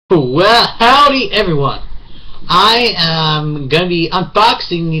Well, howdy everyone. I am going to be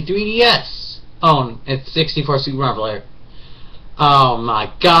unboxing the 3DS. Oh, it's 64 Super Mario Player. Oh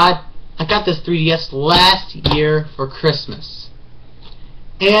my god. I got this 3DS last year for Christmas.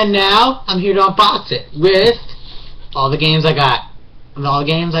 And now, I'm here to unbox it with all the games I got. And all the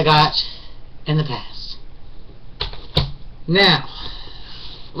games I got in the past. Now,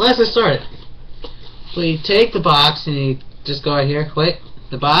 let's get started. We take the box and you just go right here. Wait.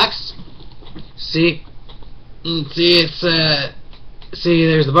 The box. See it's see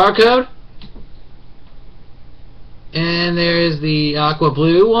there's the barcode, and there's the aqua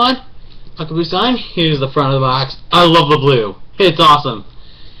blue one, aqua blue sign. Here's the front of the box. I love the blue. It's awesome.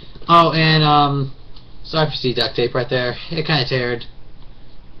 Oh, and sorry if you see duct tape right there. It kind of teared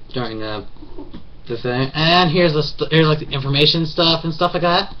during the thing. And here's here's like the information stuff and stuff like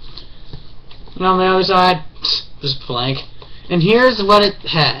that. And on the other side, just blank. And here's what it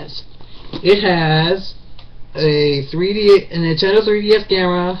has. It has a Nintendo 3DS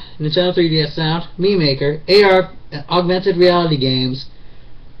camera, Nintendo 3DS sound, Mii Maker, AR, augmented reality games,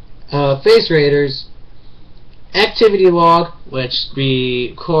 face raiders, activity log, which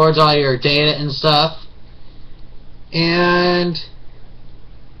records all your data and stuff, and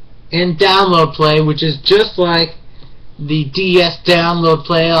download play, which is just like the DS download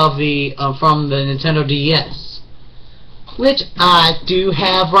play of the from the Nintendo DS. Which I do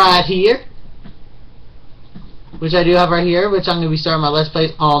have right here. Which I'm going to be starting my Let's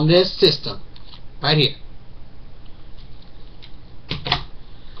Plays on this system. Right here.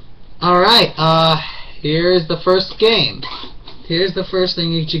 Alright, here's the first game. Here's the first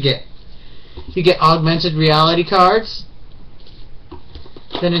thing that you get. You get augmented reality cards.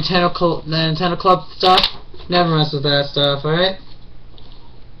 The Nintendo Club stuff. Never mess with that stuff, alright?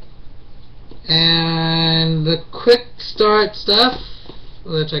 And the quick start stuff,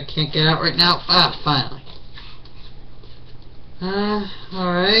 which I can't get out right now. Ah, finally.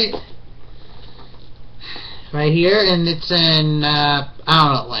 Alright. Right here, and it's in, I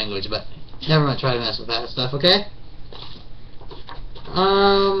don't know what language, but never mind, try to mess with that stuff, okay?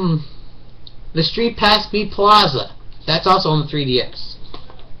 The Street Pass Me Plaza. That's also on the 3DS.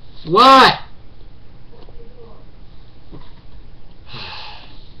 What?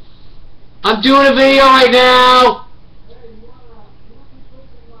 I'm doing a video right now!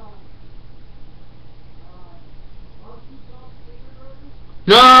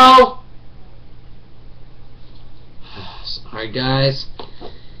 No! Sorry guys.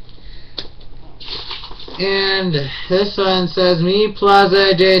 And this one says Me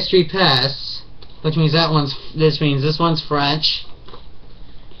Plaza de Street Pass, which means this one's French.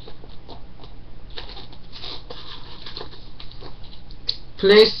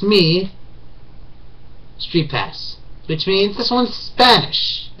 Place Me Street Pass, which means this one's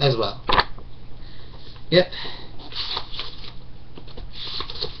Spanish as well. Yep.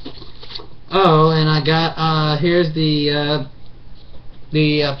 Oh, and I got here's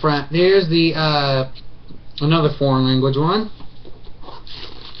another foreign language one.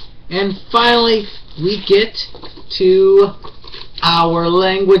 And finally we get to our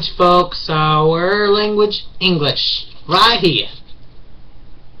language, folks. Our language, English, right here.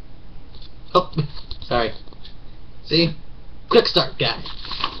 Oh, sorry. See? Quick start guide.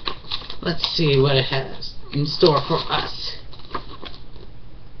 Let's see what it has in store for us.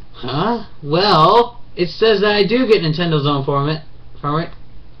 Huh? Well, it says that I do get Nintendo Zone from it, but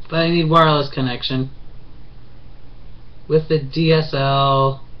I need wireless connection with the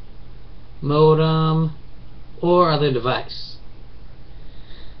DSL modem or other device.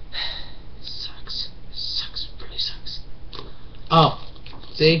 Sucks, really sucks. Oh.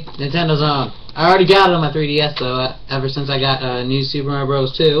 See? Nintendo Zone. I already got it on my 3DS though, ever since I got New Super Mario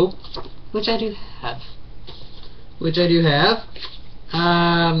Bros. 2, which I do have.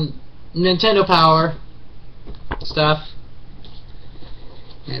 Nintendo Power stuff.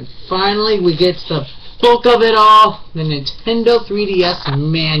 And finally we get the bulk of it all, the Nintendo 3DS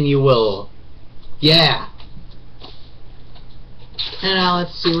manual. Yeah. And now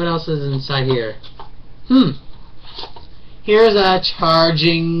let's see what else is inside here. Here's a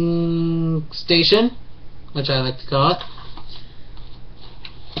charging station, which I like to call it.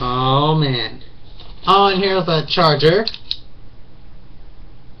 Oh man. Oh, and here's the charger.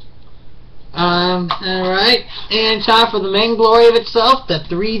 Alright, and time for the main glory of itself, the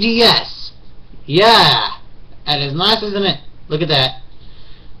 3DS. Yeah! That is nice, isn't it? Look at that.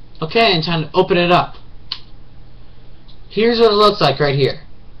 Okay, and time to open it up. Here's what it looks like right here.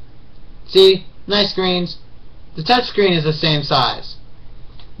 See? Nice screens. The touch screen is the same size.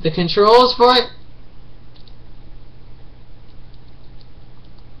 The controls for it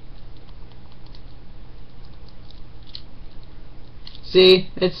See,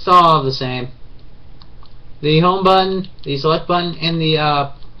 it's all the same. The home button, the select button, and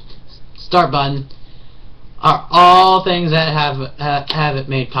the start button are all things that have it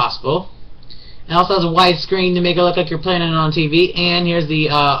made possible. It also has a wide screen to make it look like you're playing it on TV. And here's the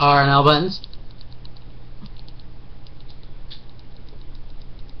R and L buttons.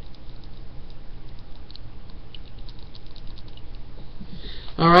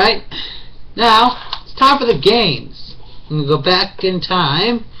 Alright, now it's time for the games. I'm going to go back in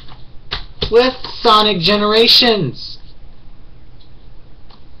time with Sonic Generations.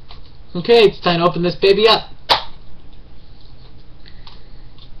 Okay, it's time to open this baby up.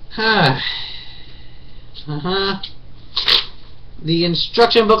 The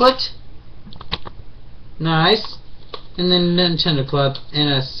instruction booklet. Nice. And then Nintendo Club and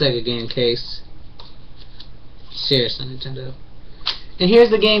a Sega game case. Seriously, Nintendo. And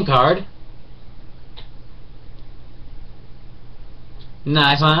here's the game card.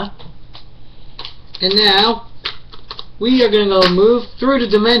 Nice, huh? And now we are going to go move through the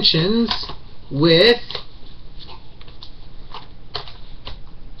dimensions with...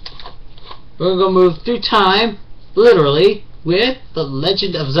 We're going to go move through time, literally, with The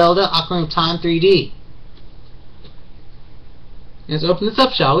Legend of Zelda Ocarina of Time 3D. Let's open this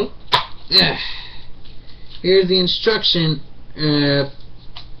up, shall we? Yeah. Here's the instruction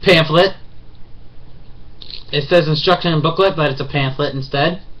pamphlet. It says instruction booklet, but it's a pamphlet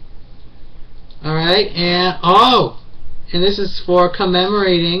instead. Alright, and and this is for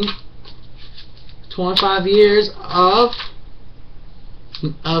commemorating 25 years of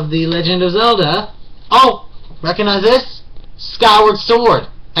The Legend of Zelda. Oh, recognize this? Skyward Sword.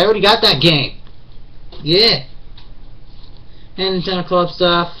 I already got that game. Yeah. And Nintendo Club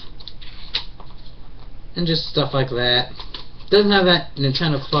stuff. And just stuff like that. Doesn't have that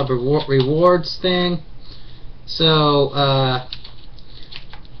Nintendo Club rewards thing. So,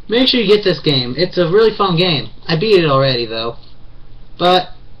 make sure you get this game. It's a really fun game. I beat it already, though. But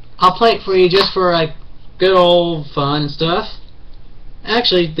I'll play it for you just for, like, good old fun stuff.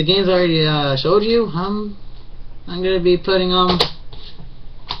 Actually, the games I already showed you, I'm going to be putting them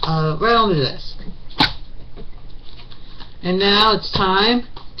right onto this. And now it's time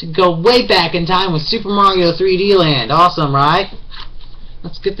to go way back in time with Super Mario 3D Land. Awesome, right?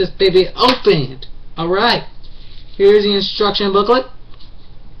 Let's get this baby opened. Alright. Here's the instruction booklet.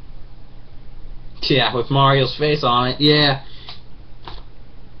 Yeah, with Mario's face on it. Yeah.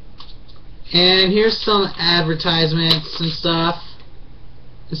 And here's some advertisements and stuff.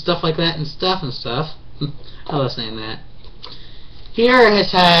 And stuff like that and stuff. I love saying that. Here it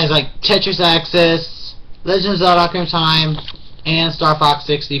has like Tetris Access, Legend of Zelda Ocarina of Time, and Star Fox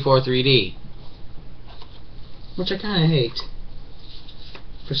 64 3D. Which I kind of hate.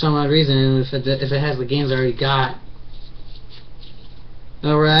 For some odd reason, if it has the games I already got.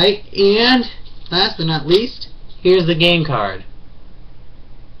 Alright, and last but not least, here's the game card.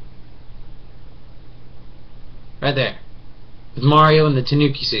 Right there. With Mario in the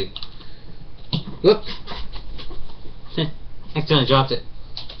Tanuki suit. Whoop. Accidentally dropped it.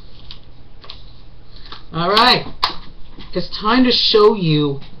 Alright. It's time to show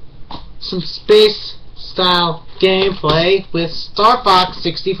you some space-style gameplay with Star Fox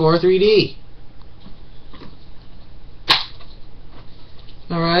 64 3D.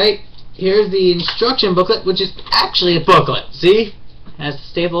 Alright. Here's the instruction booklet, which is actually a booklet. See? It has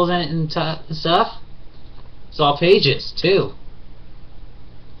staples in it and stuff. It's all pages, too.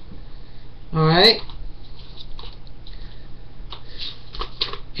 Alright.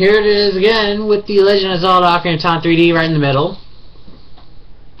 Here it is again with the Legend of Zelda Ocarina of Time 3D right in the middle.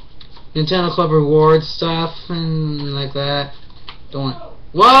 Nintendo Club rewards stuff and like that. Don't.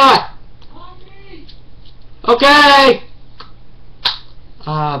 What? Okay.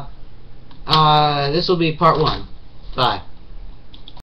 This will be part 1. Bye.